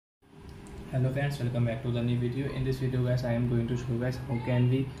Hello friends, welcome back to the new video. In this video guys, I am going to show you guys how can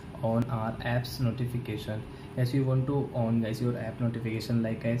we on our apps notification. As you want to on guys your app notification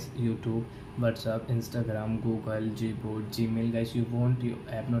like guys YouTube, WhatsApp, Instagram, Google, Gboard, Gmail guys, you want your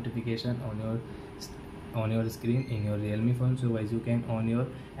app notification on your screen in your Realme phone. So guys, you can on your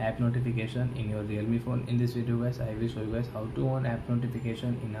app notification in your Realme phone. In this video guys, I will show you guys how to on app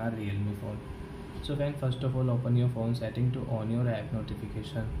notification in our Realme phone. So then first of all, open your phone setting to on your app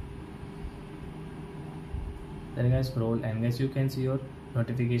notification. Then guys scroll and guys you can see your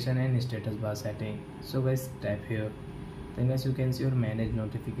notification and status bar setting. So guys tap here. Then guys you can see your manage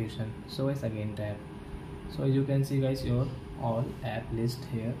notification. So guys again tap. So you can see guys your all app list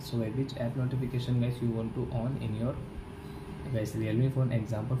here. So which app notification guys you want to on in your guys Realme phone.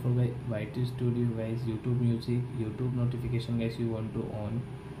 Example for guys YT Studio guys, YouTube Music, YouTube notification guys you want to on,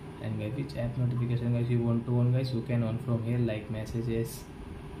 and guys which app notification guys you want to on guys you can on from here, like messages,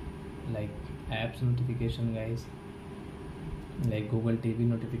 like apps notification guys, like Google TV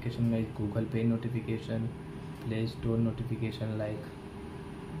notification guys, Google Pay notification, Play Store notification like.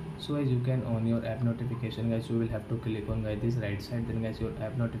 So guys you can on your app notification guys, you will have to click on guys this right side, then guys your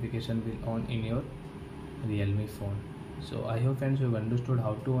app notification will on in your Realme phone. So I hope friends you have understood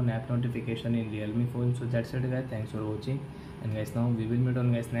how to on app notification in Realme phone. So that's it guys, thanks for watching, and guys now we will meet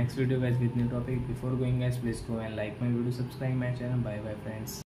on guys next video guys with new topic. Before going guys, please go and like my video, subscribe my channel. Bye bye friends.